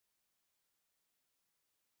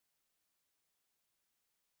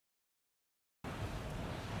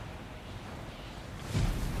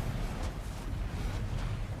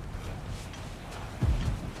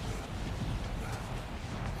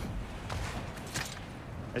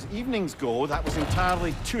As evenings go, that was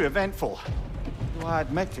entirely too eventful. Though I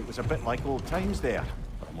admit it was a bit like old times there,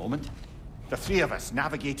 for a moment. The three of us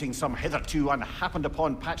navigating some hitherto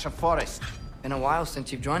unhappened-upon patch of forest. Been a while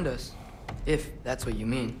since you've joined us. If that's what you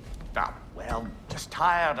mean. Ah, well, just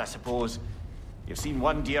tired, I suppose. You've seen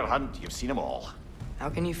one deer hunt, you've seen them all. How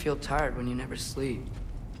can you feel tired when you never sleep?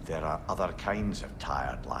 There are other kinds of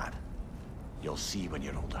tired, lad. You'll see when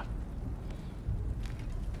you're older.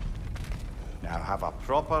 Now have a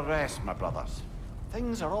proper rest, my brothers.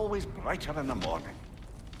 Things are always brighter in the morning.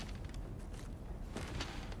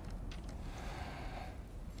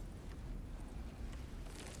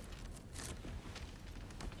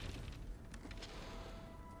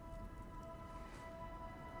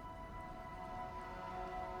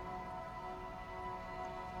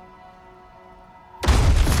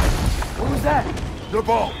 What was that? The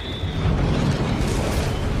ball!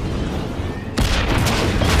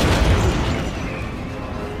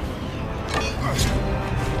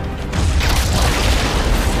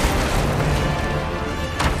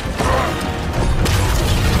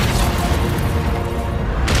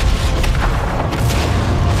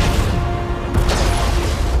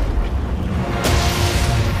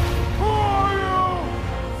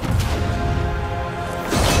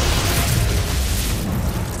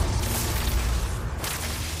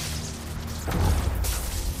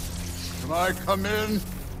 Come in.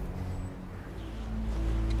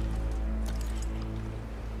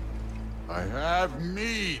 I have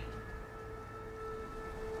meat.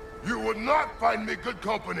 You would not find me good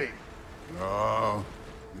company. No.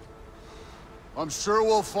 I'm sure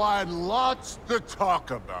we'll find lots to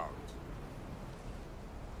talk about.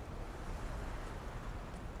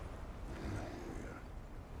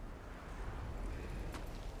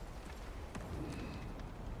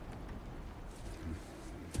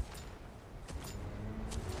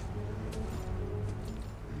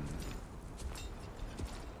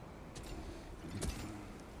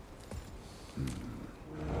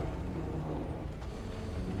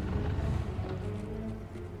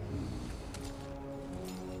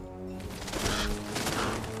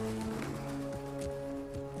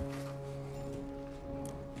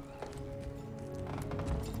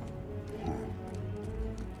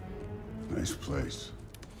 Nice place.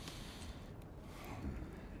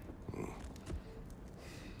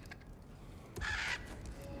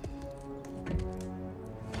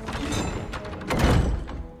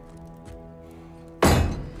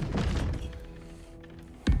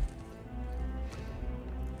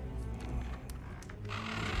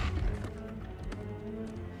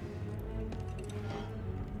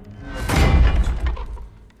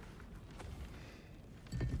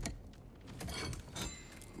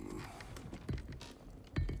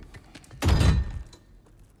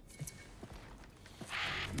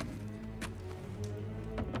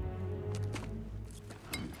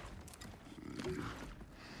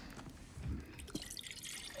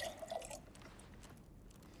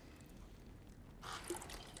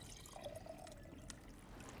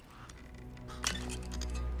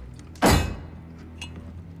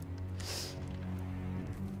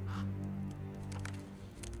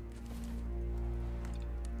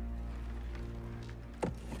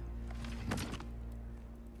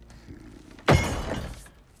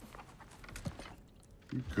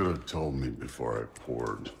 You could have told me before I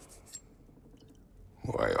poured.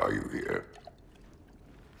 Why are you here?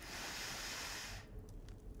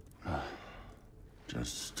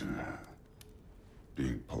 Just,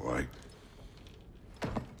 being polite.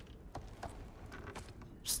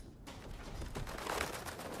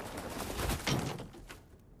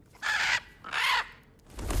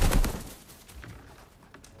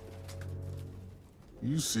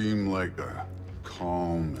 You seem like a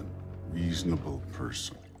calm and reasonable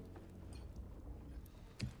person.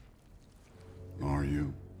 Are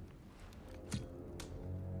you?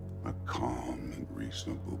 A calm and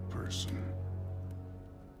reasonable person.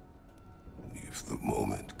 If the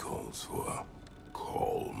moment calls for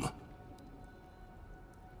calm.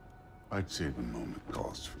 I'd say the moment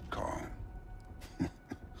calls for calm.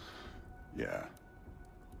 Yeah.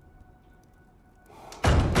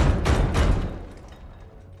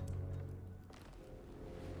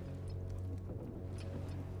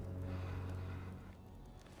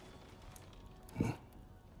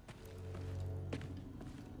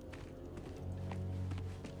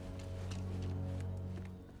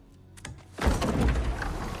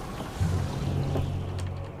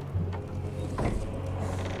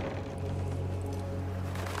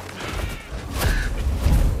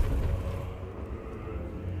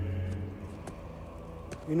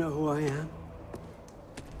 You know who I am?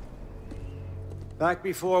 Back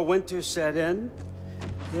before winter set in,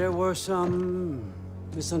 There were some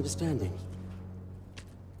misunderstandings.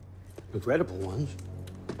 Regrettable ones.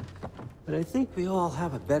 But I think we all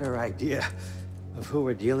have a better idea of who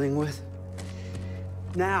we're dealing with.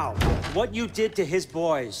 Now, what you did to his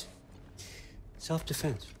boys.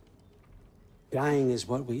 Self-defense. Dying is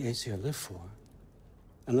what we Aesir live for.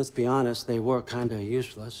 And let's be honest, they were kinda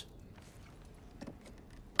useless.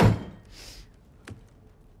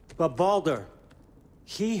 But Baldur,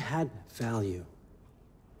 he had value.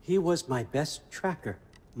 He was my best tracker,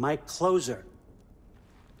 my closer.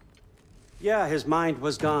 Yeah, his mind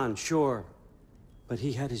was gone, sure. But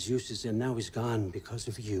he had his uses, and now he's gone because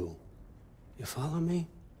of you. You follow me?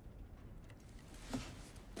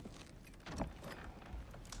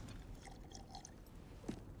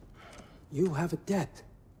 You have a debt.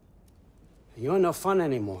 You're no fun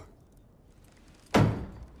anymore.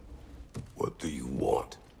 What do you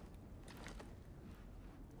want?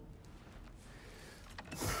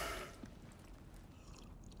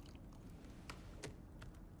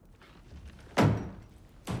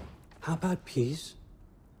 How about peace?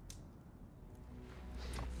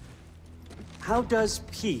 How does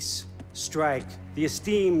peace strike the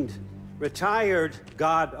esteemed, retired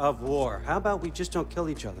god of war? How about we just don't kill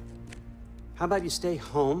each other? How about you stay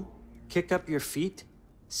home, kick up your feet,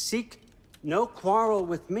 seek no quarrel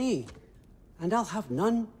with me, and I'll have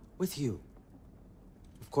none with you.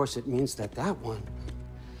 Of course, it means that that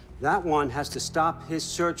one has to stop his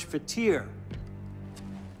search for Tyr.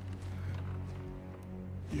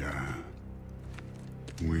 Yeah.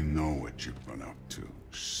 We know what you've been up to.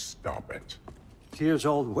 Stop it. Tyr's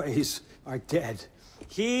old ways are dead.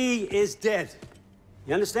 He is dead.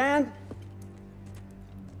 You understand?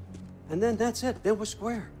 And then that's it. Then we're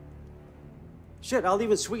square. Shit, I'll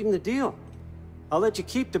even sweeten the deal. I'll let you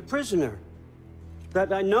keep the prisoner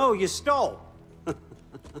that I know you stole.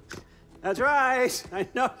 That's right. I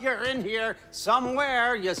know you're in here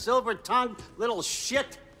somewhere, you silver-tongued little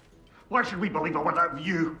shit. Why should we believe a word out of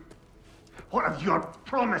you? What have your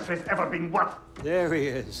promises ever been worth? There he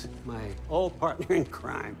is, my old partner in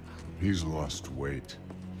crime. He's lost weight.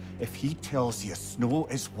 If he tells you snow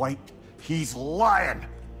is white, he's lying.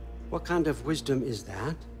 What kind of wisdom is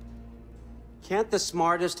that? Can't the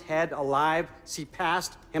smartest head alive see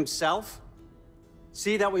past himself?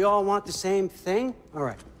 See that we all want the same thing? All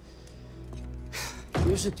right.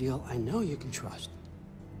 Here's a deal I know you can trust.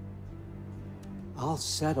 I'll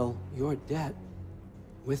settle your debt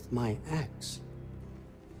with my ex.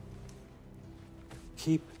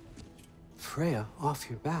 Keep Freya off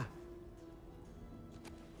your back.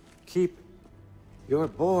 Keep your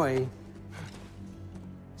boy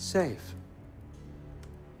safe.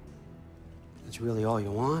 That's really all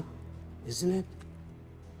you want, isn't it?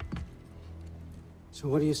 So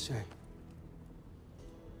what do you say?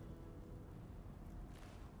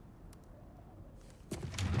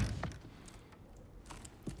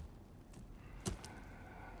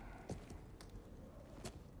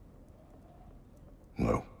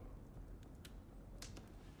 No.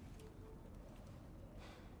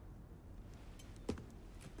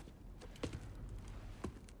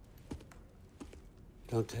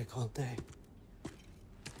 Don't take all day.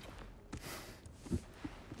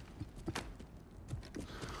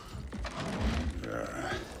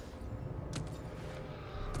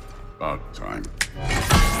 About time.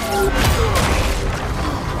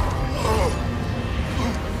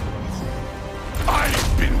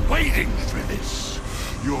 I've been waiting for this.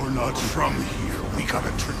 You're not from here. We got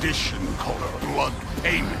a tradition called a blood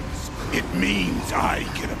payments. It means I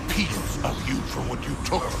get a piece of you for what you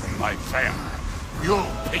took from my family. You'll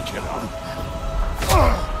pick it up.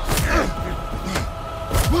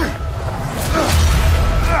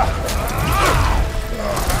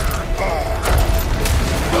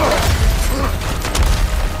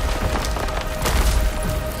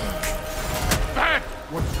 That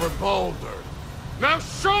was for Baldur. Now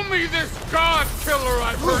show me this god killer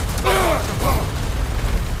I've heard talk about.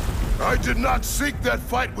 I did not seek that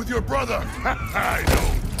fight with your brother. I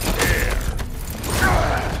don't care.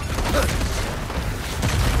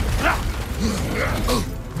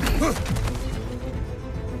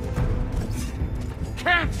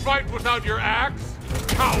 Can't fight without your axe,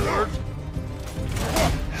 coward!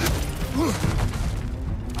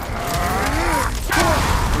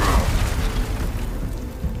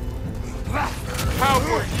 How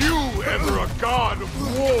were you ever a god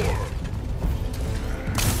of war?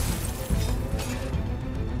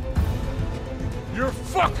 You're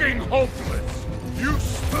fucking hopeless! You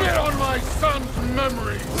spit on my son's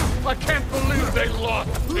memory! I can't believe they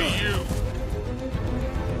lost to you!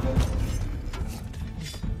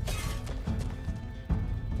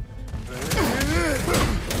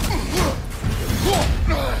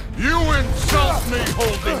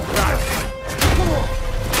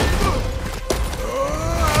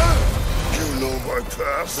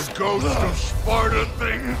 ghost of Sparta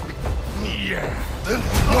thing? Yeah. Then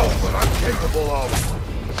know what I'm capable of.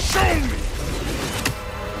 Show me!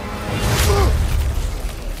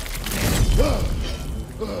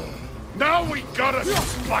 Now we gotta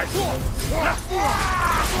fight! What's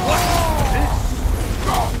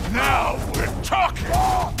this? Now we're talking!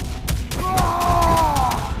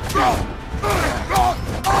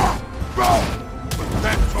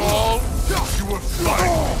 That's all? You were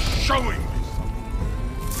finally showing me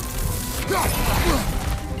You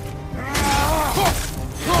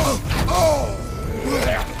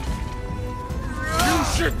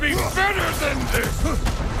should be better than this!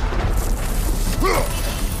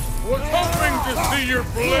 Was hoping to see your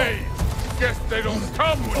blade. Guess they don't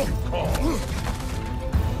come when you call.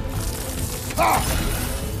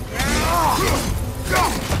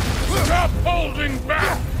 Stop holding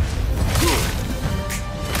back!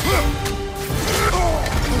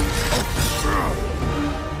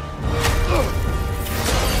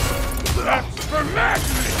 That's for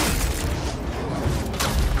madness!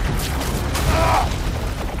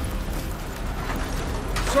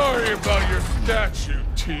 Sorry about your statue,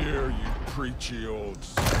 Tyr, you preachy old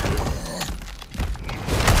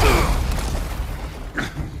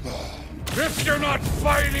If you're not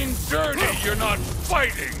fighting dirty, you're not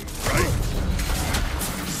fighting, right?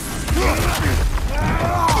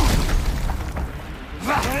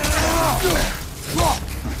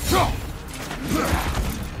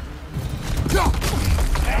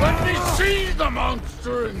 Let me see the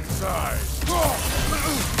monster inside!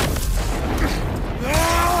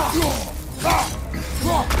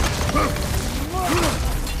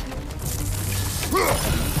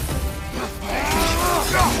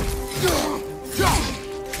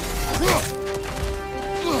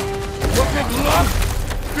 Look at luck!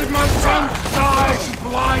 Did my son die in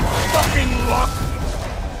blind fucking luck?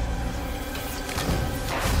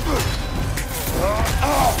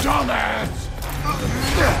 Dumbass!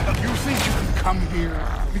 You think you can come here,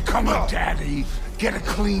 become a daddy, get a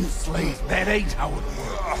clean slate? That ain't how it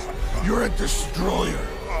works. You're a destroyer,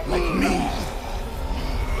 like me.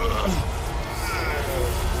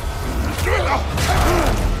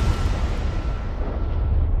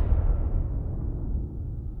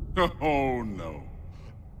 Oh no.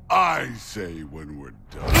 I say when we're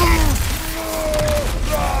done.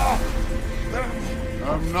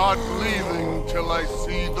 I'm not leaving till I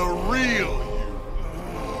see the real you.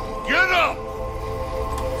 Get up!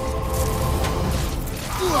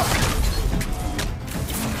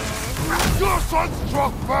 Your son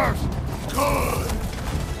struck first! Good!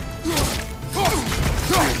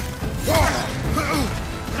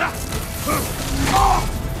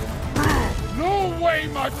 No way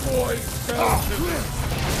my boys fell to this!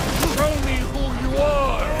 Show me who you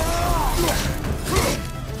are!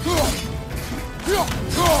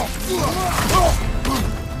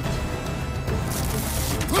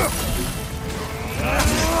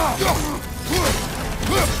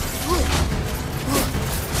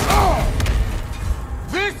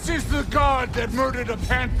 This is the god that murdered a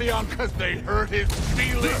pantheon because they hurt his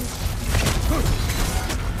feelings?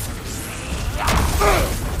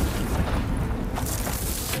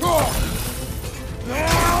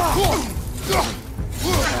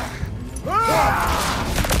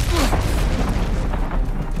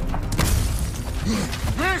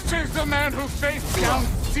 This is the man who faced down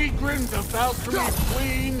Sigrun, the Valkyrie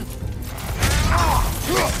queen?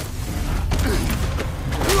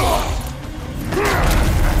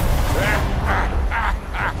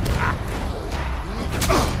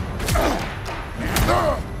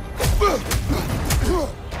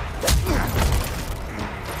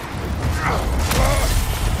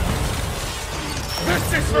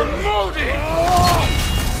 This is for Modi!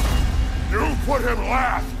 You put him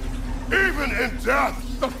last, even in death!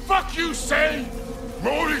 The fuck you say?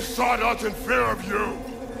 Modi sought us in fear of you.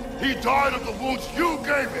 He died of the wounds you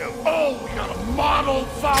gave him. Oh, we got a model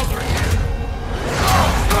father here.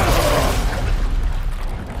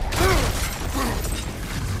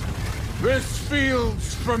 This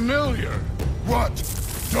feels familiar. What?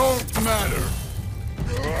 Don't matter.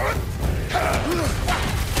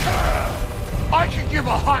 I can give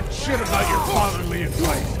a hot shit about your fatherly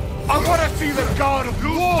advice. I want to see the god of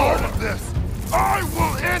You war. started this. I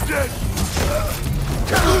will end it!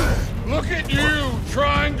 Look at you,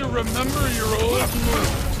 trying to remember your old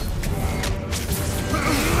moves.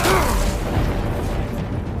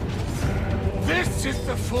 This is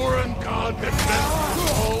the foreign god that bent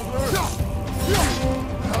over.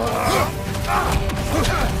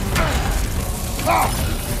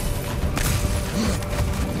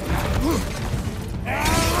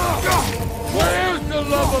 Where's the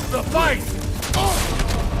love of the fight?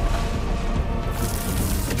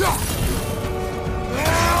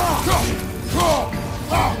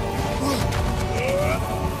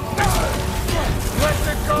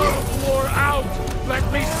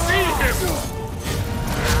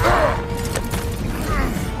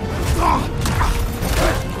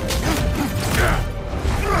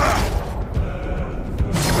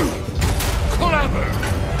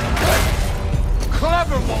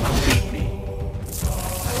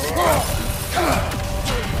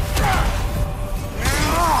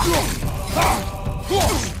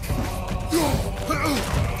 Who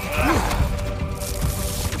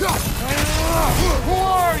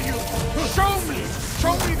are you? Show me!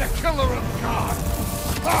 Show me the killer of God!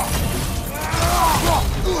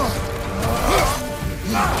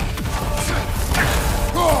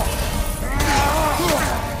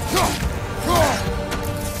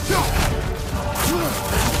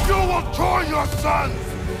 You will join your sons!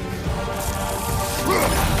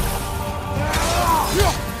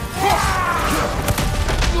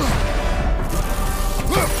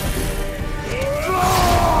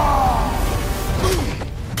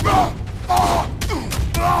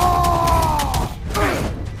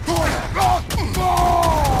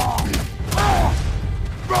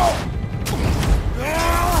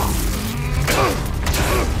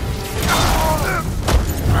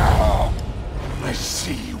 I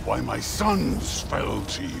see why my sons fell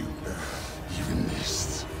to you. Even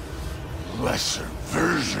this lesser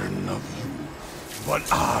version of you. But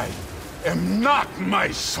I am not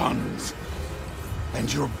my sons.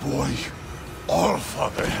 And your boy,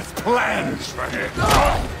 Allfather, has plans for him.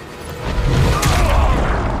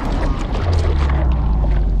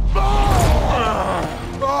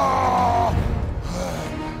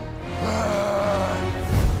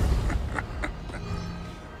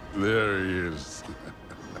 There he is.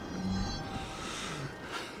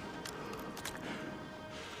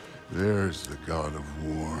 There's the god of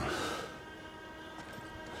war.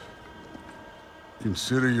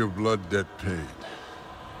 Consider your blood debt paid.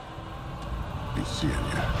 Be seeing you.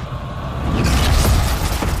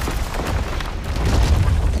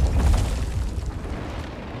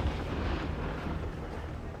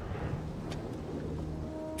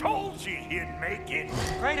 Told you he'd make it.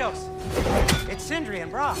 Kratos! It's Sindri and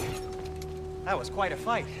Brock. That was quite a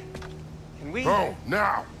fight. Can we... Go,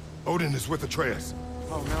 now! Odin is with Atreus.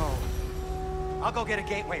 Oh, no. I'll go get a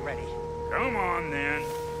gateway ready. Come on, then.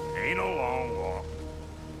 Ain't a long walk.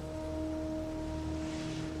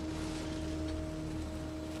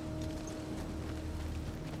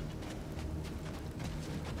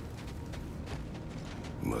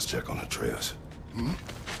 Must check on Atreus.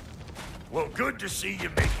 Well, good to see you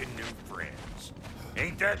making new friends.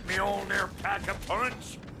 Ain't that Mjolnir pack a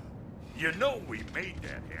punch? You know we made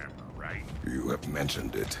that hammer, right? You have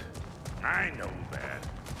mentioned it. I know that.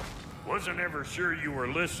 Wasn't ever sure you were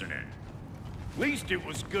listening. At least it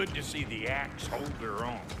was good to see the axe hold their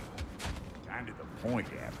own. Kind of the point,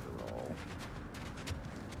 after all.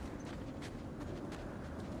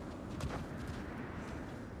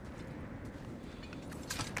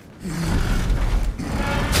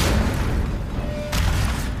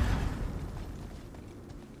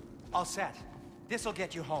 All set. This'll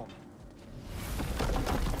get you home.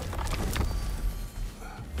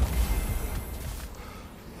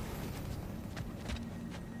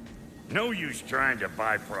 No use trying to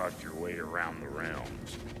bifrost your way around the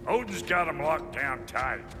realms. Odin's got them locked down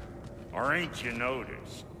tight. Or ain't you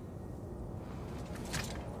noticed?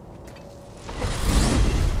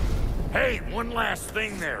 Hey, one last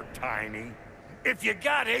thing there, Tiny. If you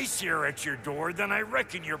got Aesir at your door, then I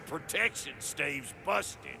reckon your protection stave's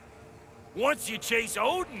busted. Once you chase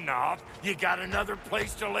Odin off, you got another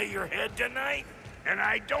place to lay your head tonight? And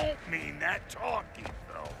I don't mean that talky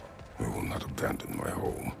fella. I will not abandon my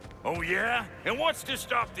home. Oh yeah? And what's to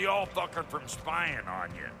stop the all-fucker from spying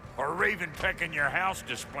on you? Or Raven pecking your house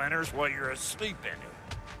to splinters while you're asleep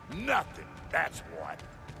in it? Nothing, that's what.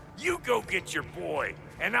 You go get your boy,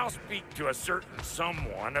 and I'll speak to a certain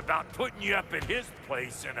someone about putting you up at his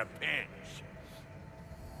place in a pinch.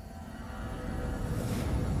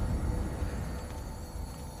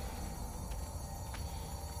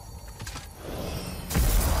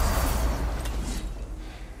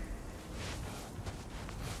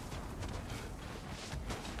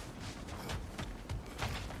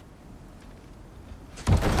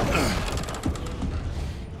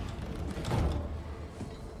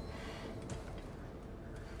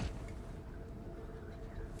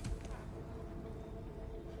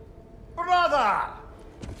 Brother!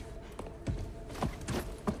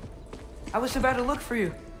 I was about to look for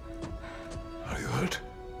you. Are you hurt?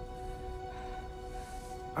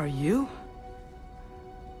 Are you?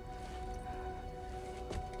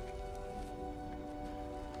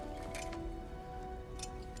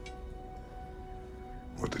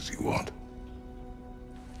 What does he want?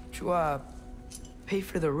 To, pay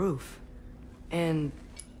for the roof. And...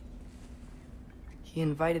 he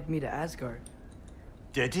invited me to Asgard.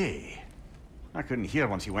 Did he? I couldn't hear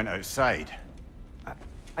once he went outside.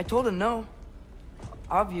 I told him no.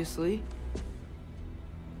 Obviously.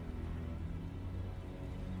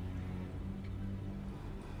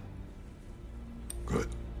 Good.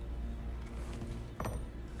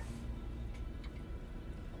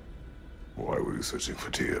 you searching for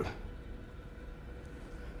Tyr?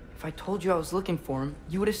 If I told you I was looking for him,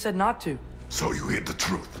 you would have said not to. So you hid the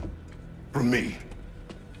truth. From me.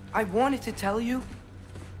 I wanted to tell you.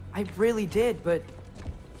 I really did, but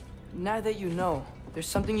now that you know, there's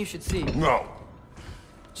something you should see. No.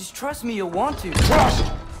 Just trust me, you'll want to.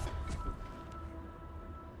 Trust!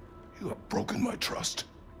 You have broken my trust.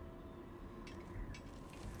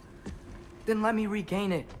 Then let me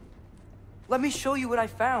regain it. Let me show you what I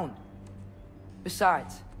found.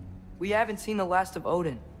 Besides, we haven't seen the last of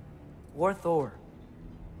Odin. Or Thor.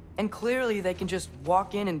 And clearly they can just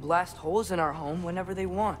walk in and blast holes in our home whenever they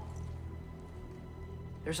want.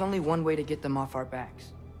 There's only one way to get them off our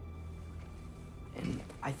backs. And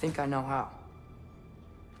I think I know how.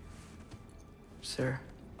 Sir.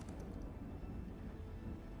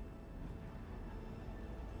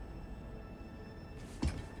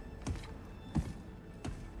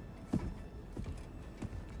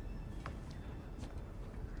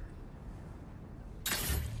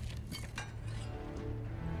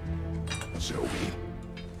 Show me.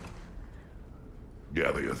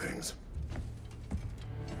 Gather your things.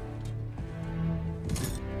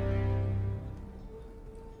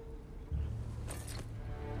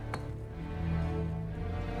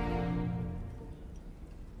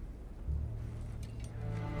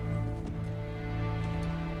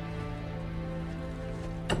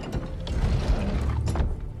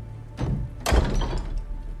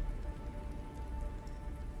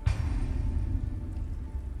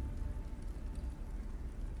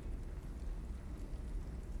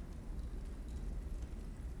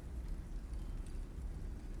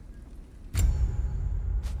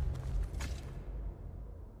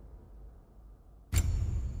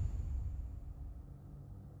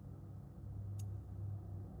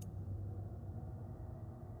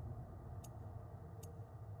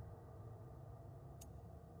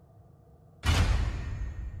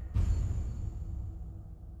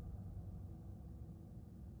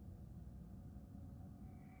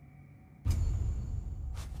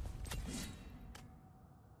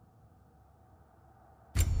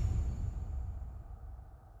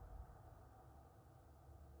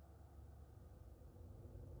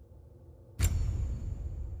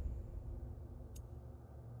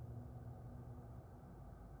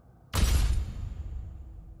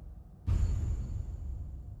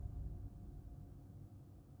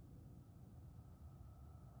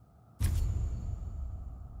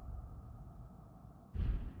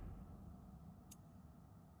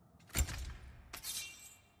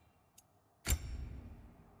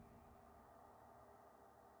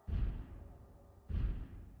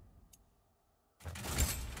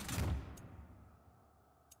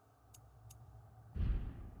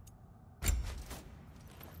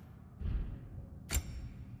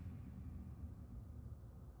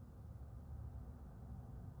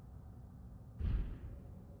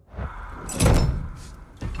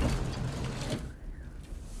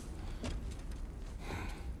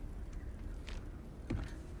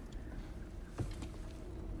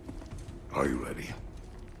 Are you ready?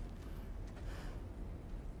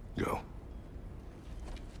 Go.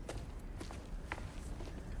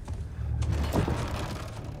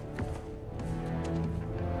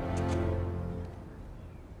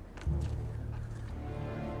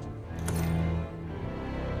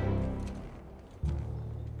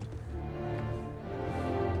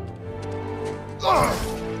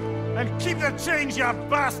 And keep the change, you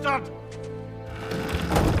bastard!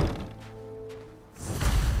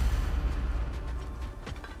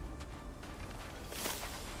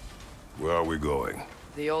 Where are we going?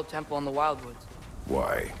 The old temple in the Wildwoods.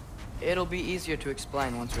 Why? It'll be easier to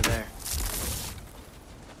explain once we're there.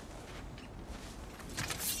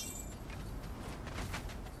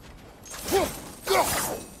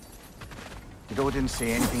 Did Odin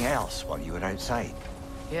say anything else while you were outside?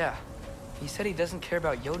 Yeah. He said he doesn't care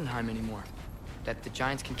about Jotunheim anymore. That the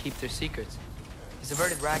giants can keep their secrets. He's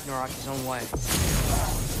averted Ragnarok his own way. You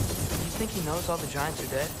think he knows all the giants are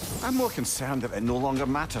dead? I'm more concerned that it no longer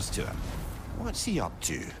matters to him. What's he up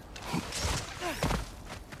to?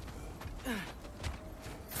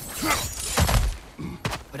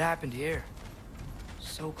 What happened here?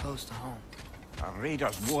 So close to home. Our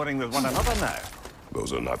raiders warring with one another now.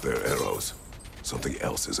 Those are not their arrows. Something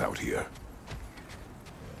else is out here.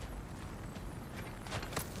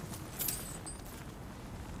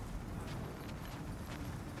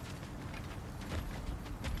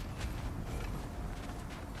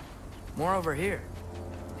 More over here.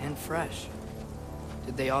 And fresh.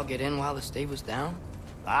 Did they all get in while the stave was down?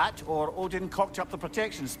 That, or Odin cocked up the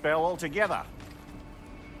protection spell altogether.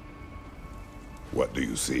 What do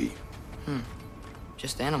you see?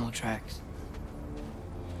 Just animal tracks.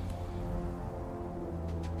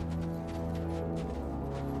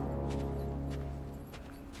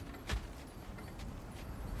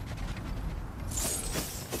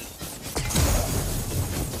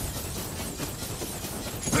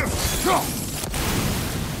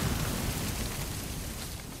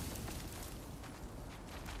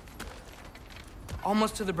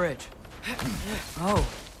 Almost to the bridge. Oh,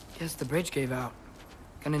 guess the bridge gave out.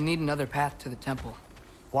 Gonna need another path to the temple.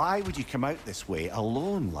 Why would you come out this way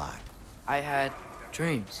alone, lad? I had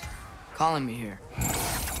dreams calling me here.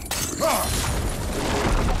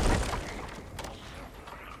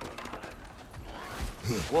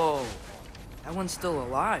 Whoa, that one's still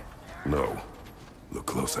alive. No. Look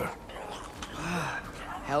closer.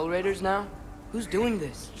 Hell Raiders now? Who's doing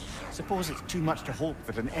this? Suppose it's too much to hope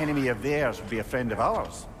that an enemy of theirs would be a friend of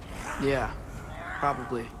ours. Yeah,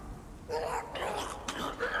 probably.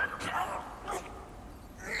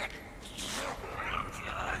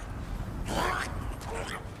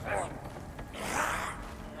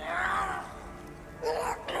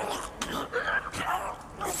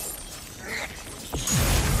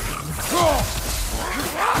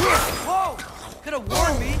 Whoa! Could have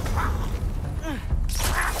warned me.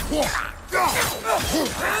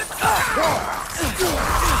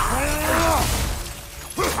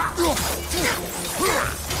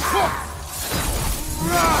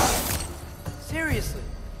 Seriously,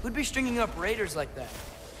 who'd be stringing up raiders like that?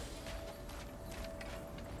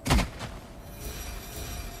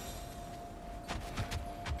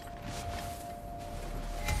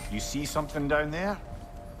 You see something down there?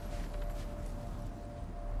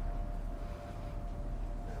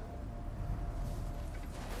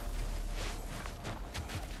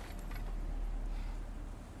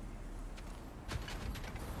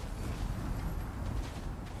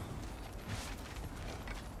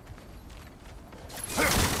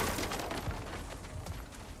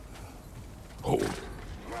 Hold.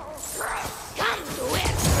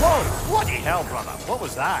 Whoa! Bloody hell, brother! What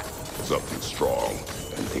was that? Something strong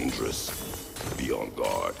and dangerous. Be on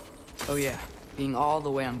guard. Oh yeah, being all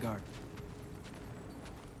the way on guard.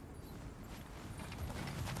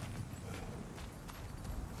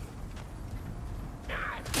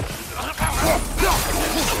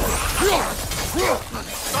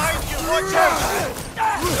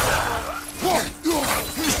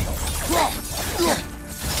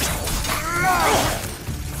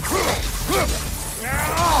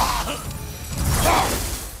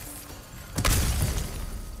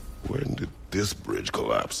 When did this bridge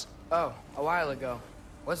collapse? Oh, a while ago.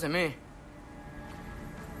 Wasn't me.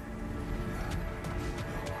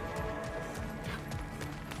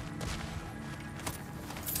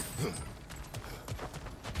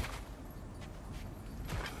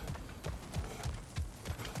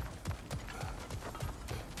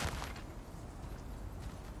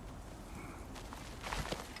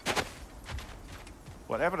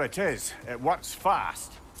 Whatever it is, it works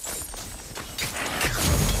fast.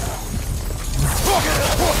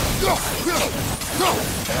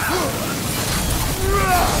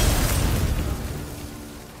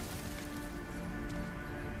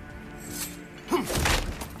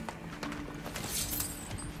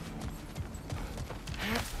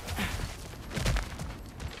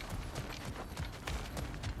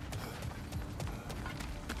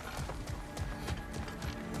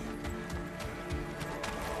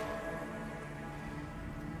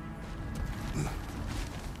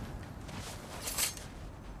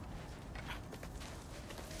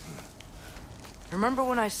 Remember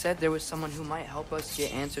when I said there was someone who might help us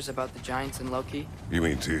get answers about the giants and Loki? You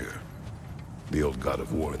mean Tyr? The old god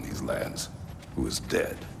of war in these lands, who is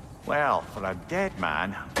dead. Well, for a dead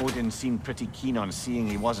man, Odin seemed pretty keen on seeing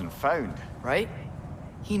he wasn't found. Right?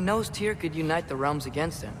 He knows Tyr could unite the realms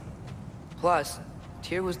against him. Plus,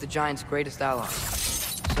 Tyr was the giants' greatest ally.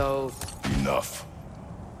 So... Enough.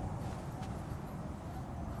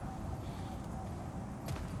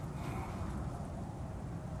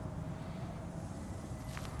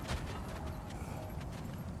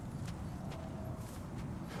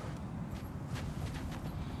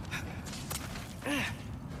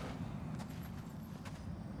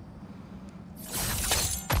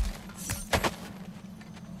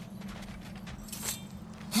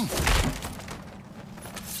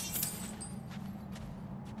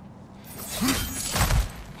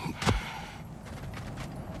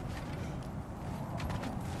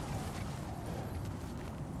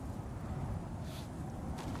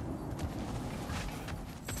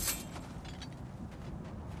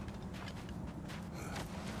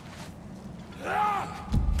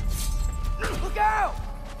 Look out!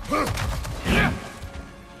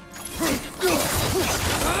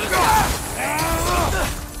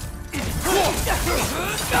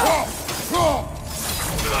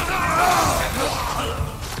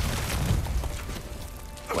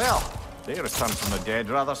 Well, they return from the dead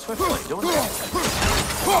rather swiftly, don't they?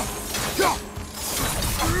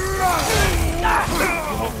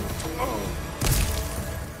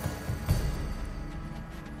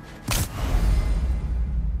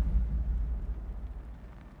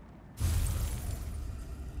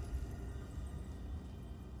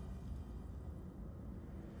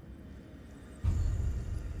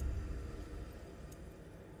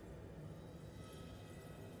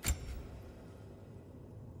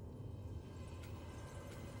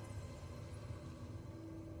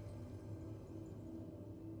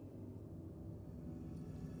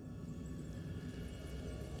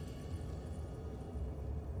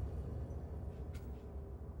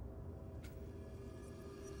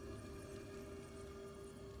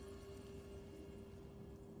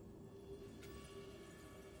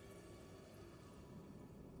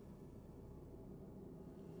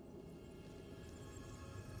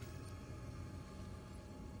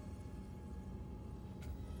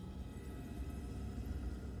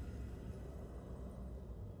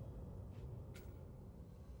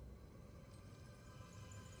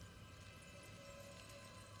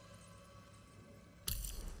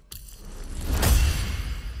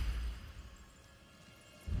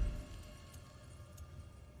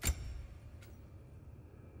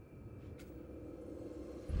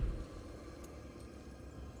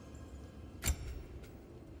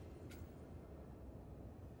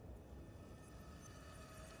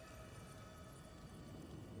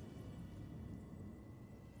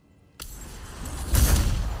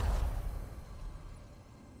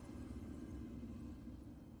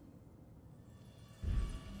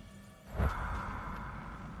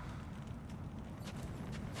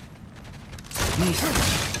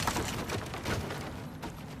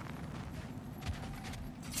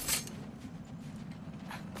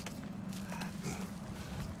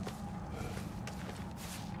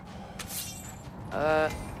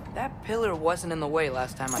 That pillar wasn't in the way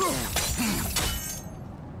last time I came.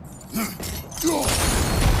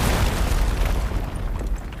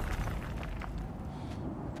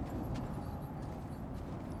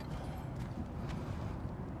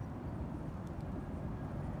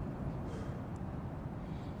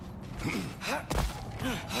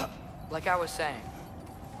 Like I was saying,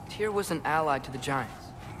 Tyr was an ally to the Giants,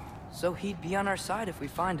 so he'd be on our side if we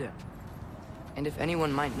find him. And if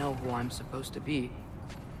anyone might know who I'm supposed to be,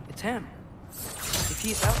 it's him. If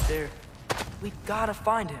he's out there, we gotta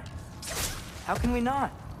find him. How can we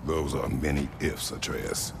not? Those are many ifs,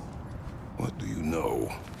 Atreus. What do you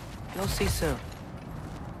know? You'll see soon.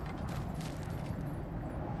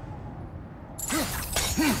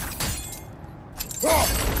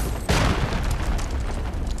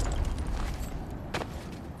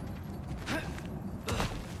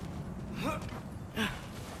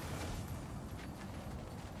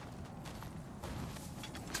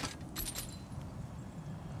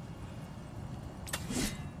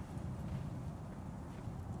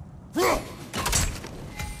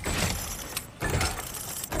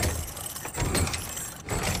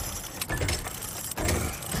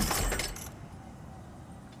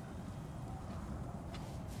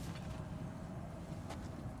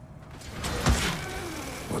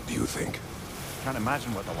 What do you think? Can't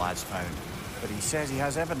imagine what the lad's found, but he says he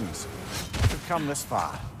has evidence. We've come this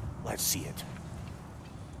far. Let's see it.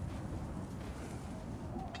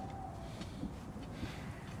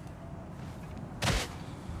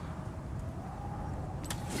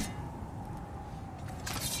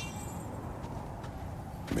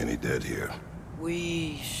 Many dead here.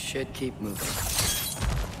 We should keep moving.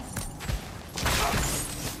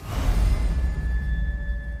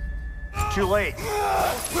 Too late.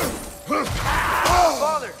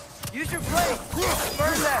 Father, use your blade.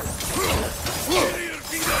 Burn them.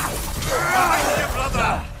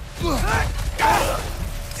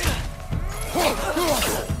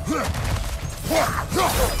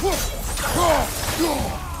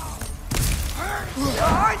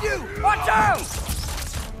 Behind you! Watch out!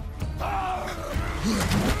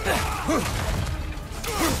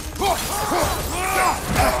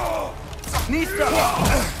 Nista!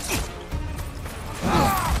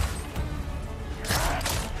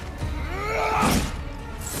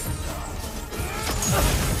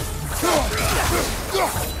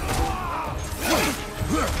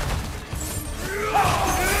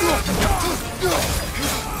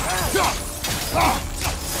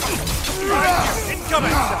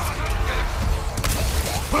 Incoming!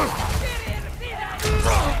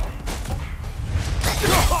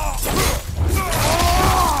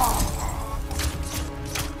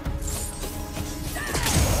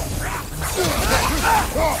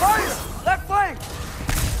 Fire! Left flank!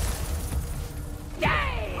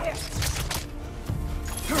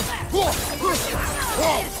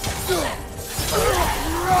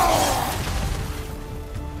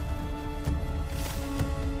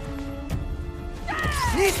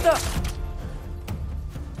 Nista!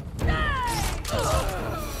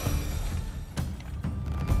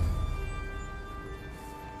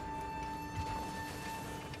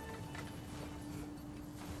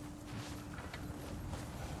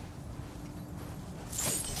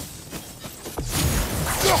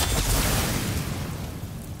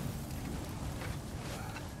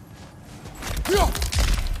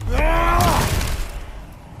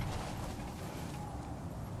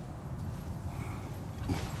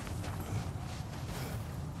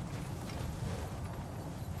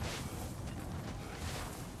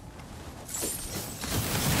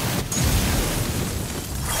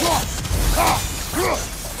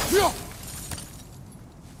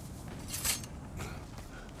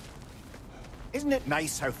 Isn't it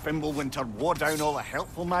nice how Fimbulwinter wore down all the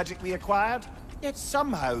helpful magic we acquired? Yet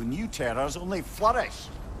somehow new terrors only flourish.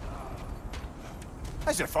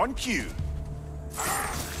 As if on cue.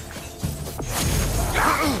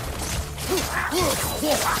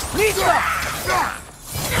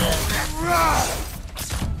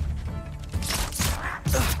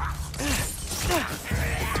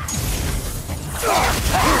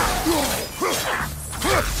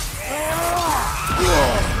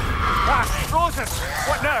 Roses!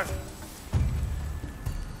 What now?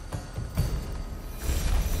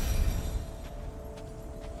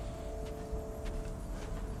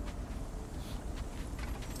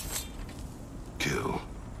 Kill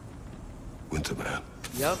Winterman.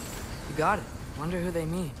 Yup, you got it. Wonder who they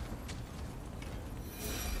mean.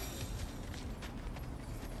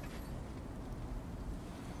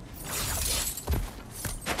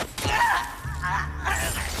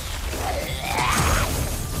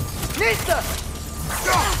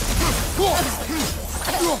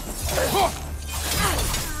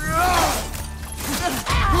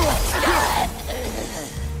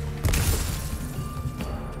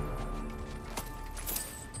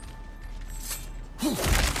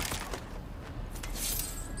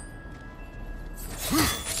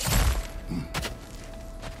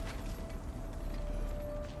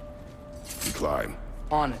 Climb.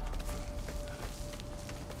 On it.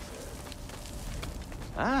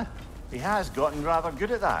 Ah, he has gotten rather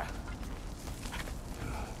good at that.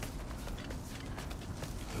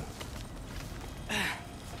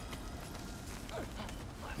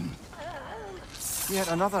 Yet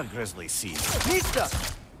another grisly scene. Nista!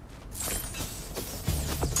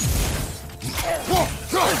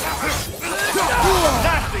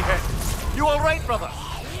 Nasty hit! You all right, brother?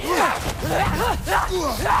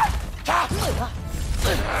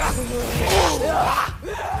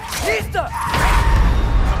 Nista!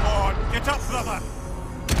 Come on, get up, brother!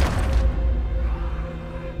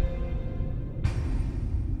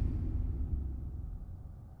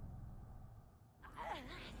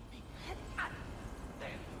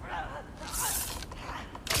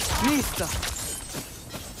 Nista!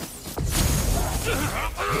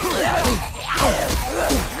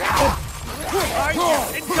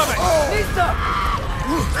 Incoming! Nista!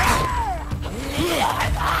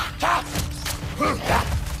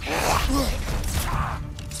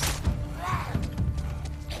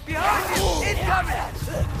 Behind you! Incoming!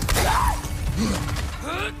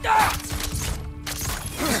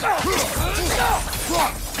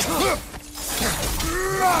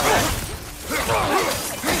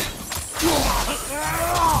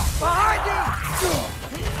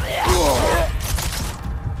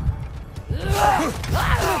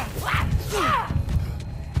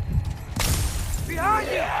 Behind you! Behind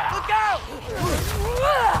you! Look out!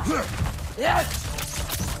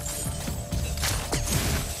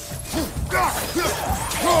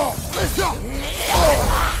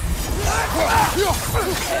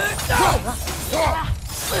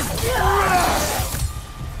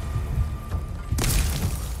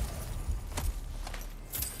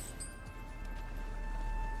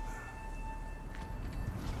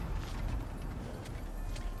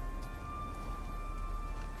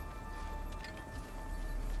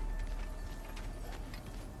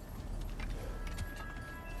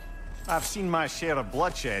 I've seen my share of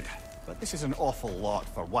bloodshed, but this is an awful lot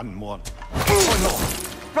for one more. Oh no!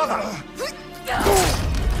 Brother!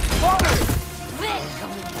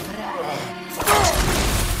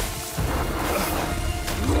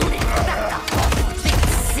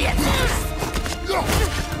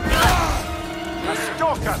 A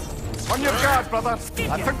stalker! On your guard, brother!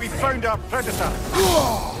 I think we found our predator!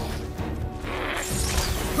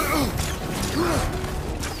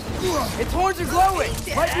 Its horns are glowing!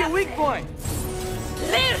 Might be a weak point!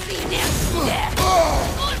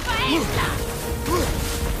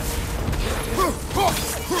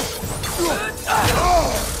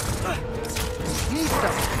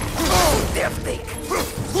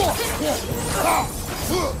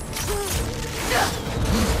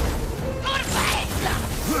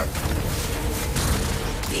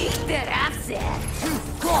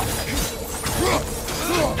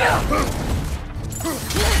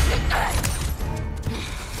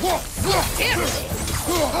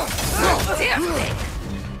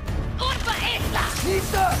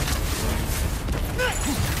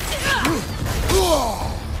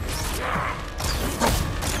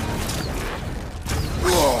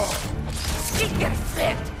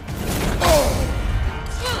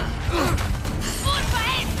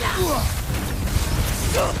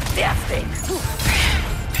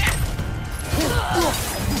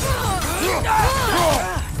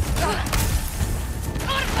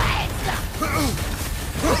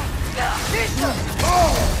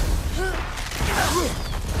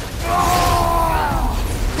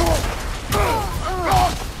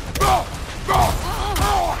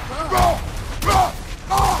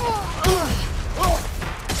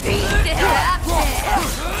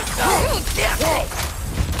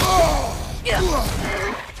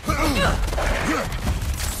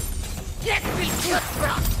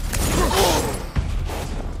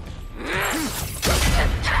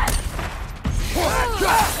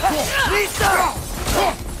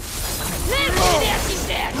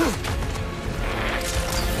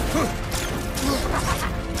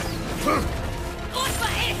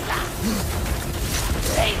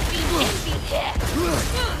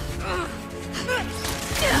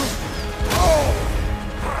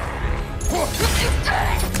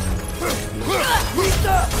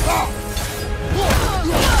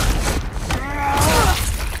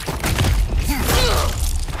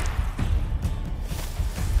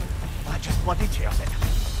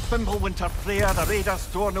 Winter Freya, the raiders,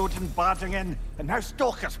 Thor, Odin barging in, and now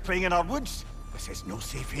stalkers preying in our woods. This is no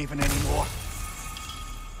safe haven anymore.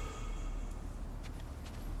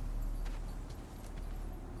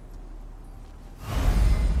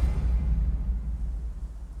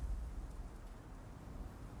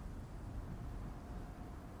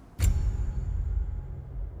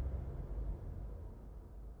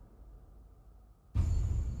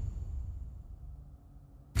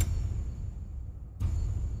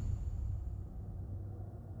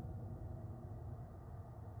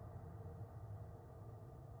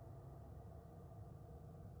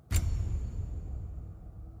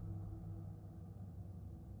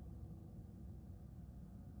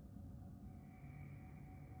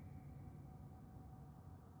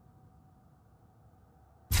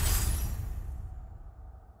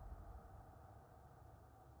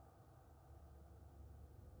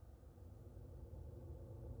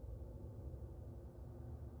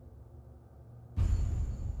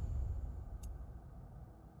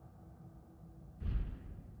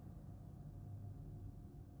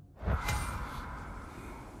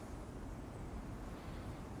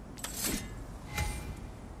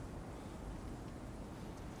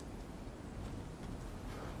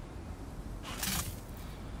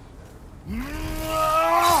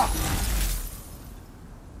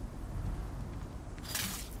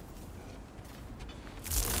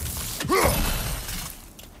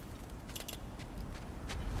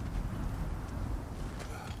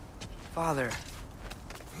 Father,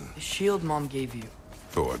 the shield Mom gave you.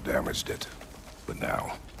 Thor damaged it. But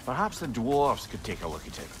now, Perhaps the dwarves could take a look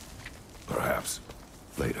at it. perhaps,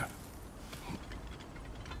 later.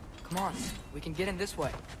 Come on, we can get in this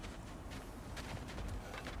way.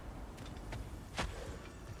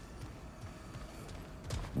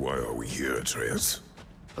 Why are we here, Atreus?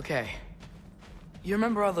 Okay. You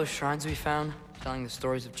remember all those shrines we found, telling the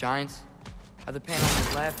stories of giants? How the panel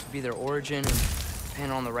on the left would be their origin, and the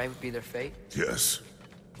panel on the right would be their fate? Yes,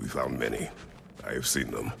 we found many. I have seen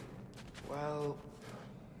them. Well,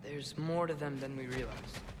 there's more to them than we realize.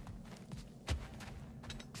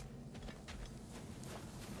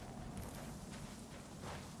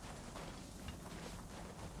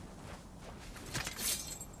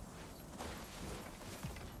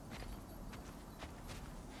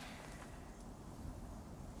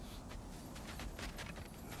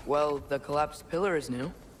 Well, the collapsed pillar is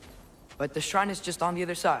new, but the shrine is just on the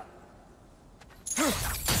other side.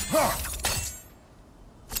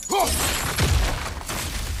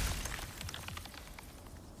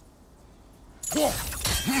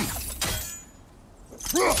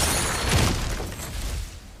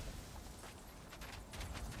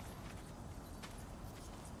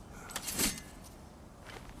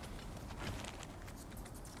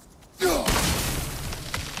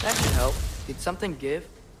 That should help. Did something give?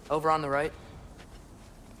 Over on the right?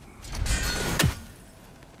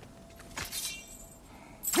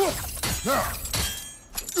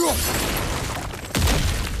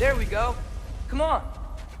 There we go. Come on.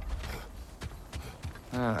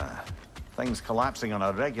 Things collapsing on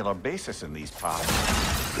a regular basis in these parts.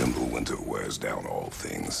 Fimbulwinter wears down all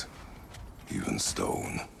things, even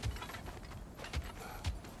stone.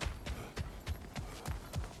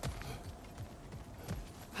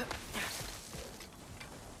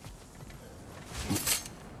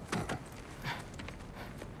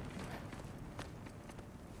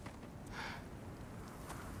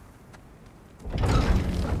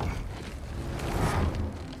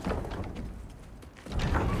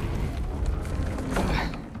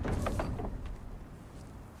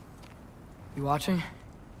 You watching?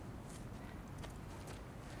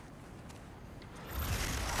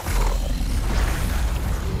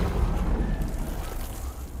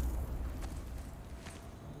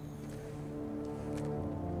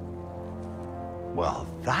 Well,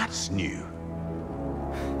 that's new.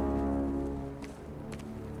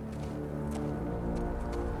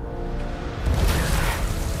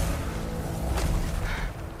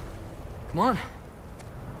 Come on.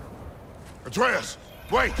 Atreus,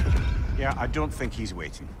 wait! Yeah, I don't think he's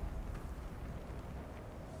waiting.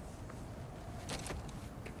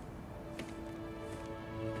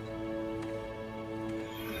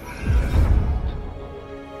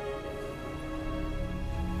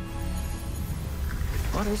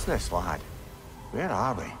 What is this, lad? Where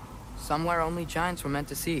are we? Somewhere only giants were meant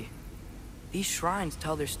to see. These shrines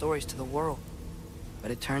tell their stories to the world.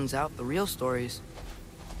 But it turns out the real stories,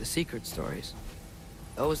 the secret stories,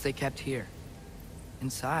 those they kept here,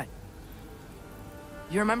 inside.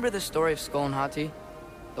 You remember the story of Skull and Hati?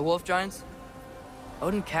 The wolf giants?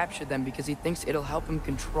 Odin captured them because he thinks it'll help him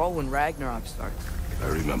control when Ragnarok starts. I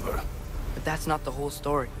remember. But that's not the whole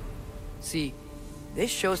story. See, this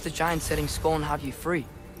shows the giants setting Skull and Hati free.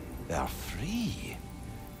 They're free.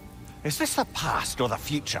 Is this the past or the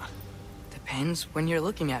future? Depends when you're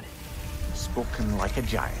looking at it. Spoken like a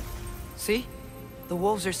giant. See? The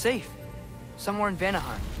wolves are safe. Somewhere in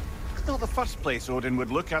Vanaheim. Not the first place Odin would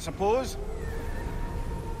look, I suppose.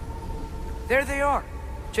 There they are,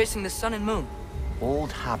 chasing the sun and moon.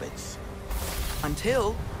 Old habits.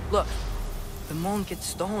 Until, look, the moon gets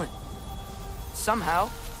stolen. Somehow.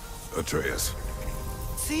 Atreus.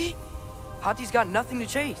 See? Hati's got nothing to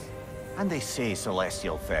chase. And they say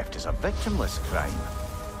celestial theft is a victimless crime.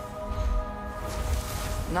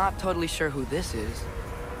 Not totally sure who this is,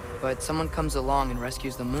 but someone comes along and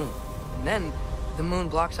rescues the moon. And then, the moon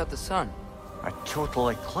blocks out the sun. A total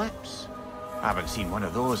eclipse. I haven't seen one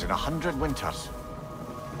of those in 100 winters.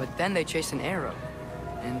 But then they chase an arrow,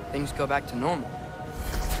 and things go back to normal.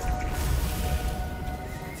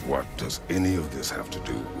 What does any of this have to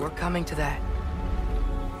do with... We're coming to that.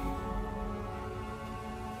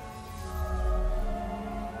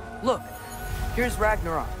 Look, here's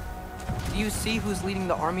Ragnarok. Do you see who's leading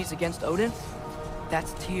the armies against Odin?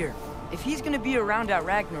 That's Tyr. If he's gonna be around at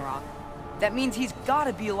Ragnarok, that means he's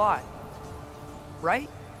gotta be alive. Right?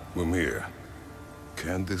 Mimir,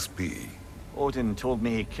 can this be? Odin told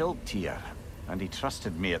me he killed Tyr, and he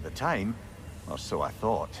trusted me at the time, or so I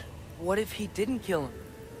thought. What if he didn't kill him?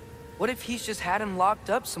 What if he's just had him locked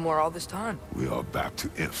up somewhere all this time? We are back to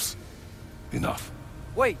ifs. Enough.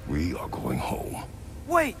 Wait, We are going home.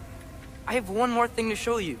 wait! I have one more thing to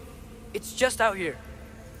show you. It's just out here.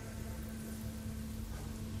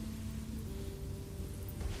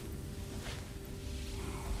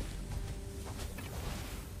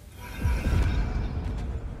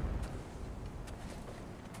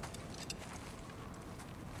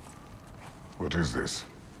 What is this?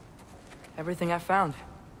 Everything I found.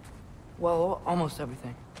 Well, almost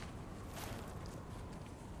everything.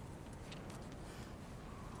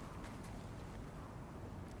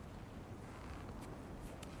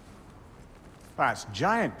 That's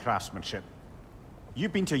giant craftsmanship.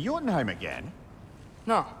 You've been to Jotunheim again?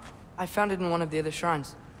 No, I found it in one of the other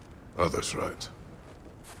shrines. Other shrines.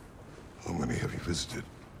 How many have you visited?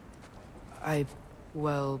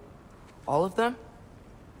 Well, all of them?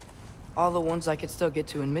 All the ones I could still get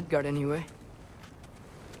to in Midgard anyway.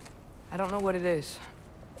 I don't know what it is,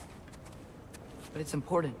 but it's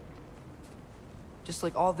important. Just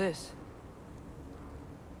like all this.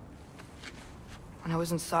 When I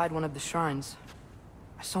was inside one of the shrines,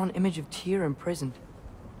 I saw an image of Tyr imprisoned,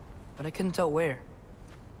 but I couldn't tell where.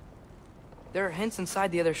 There are hints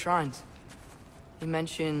inside the other shrines. He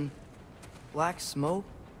mentioned black smoke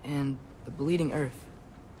and the bleeding earth.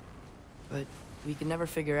 But we could never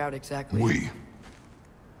figure out exactly...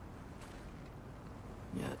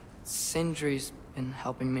 Yeah, Sindri's been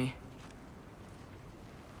helping me.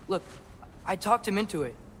 Look, I talked him into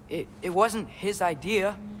it. It wasn't his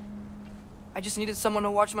idea. I just needed someone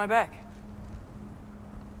to watch my back.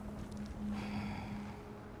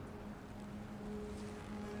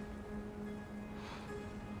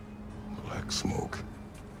 Black smoke.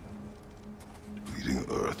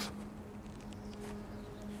 leaving Earth.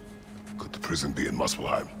 Could the prison be in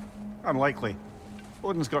Muspelheim? Unlikely.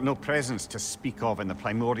 Odin's got no presence to speak of in the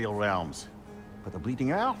primordial realms. But the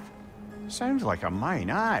Bleeding Earth? Sounds like a mine,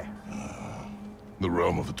 aye. The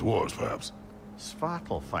realm of the dwarves, perhaps?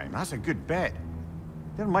 Svartalfheim, that's a good bet.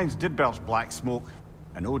 Their mines did belch black smoke,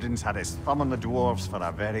 and Odin's had his thumb on the dwarves for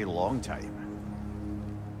a very long time.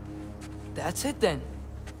 That's it then.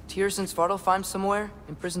 Tyr's in Svartalfheim somewhere,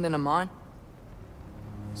 imprisoned in a mine.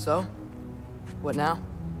 So, what now?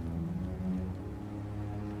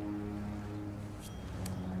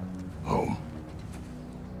 Home.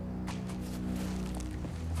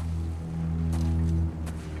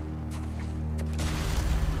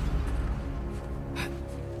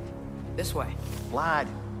 This way. Lad,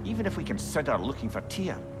 even if we consider looking for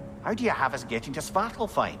Tyr, how do you have us getting to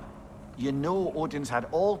Svartalfheim? You know Odin's had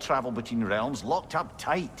all travel between realms locked up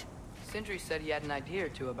tight. Sindri said he had an idea or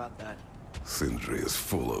two about that. Sindri is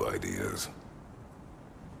full of ideas.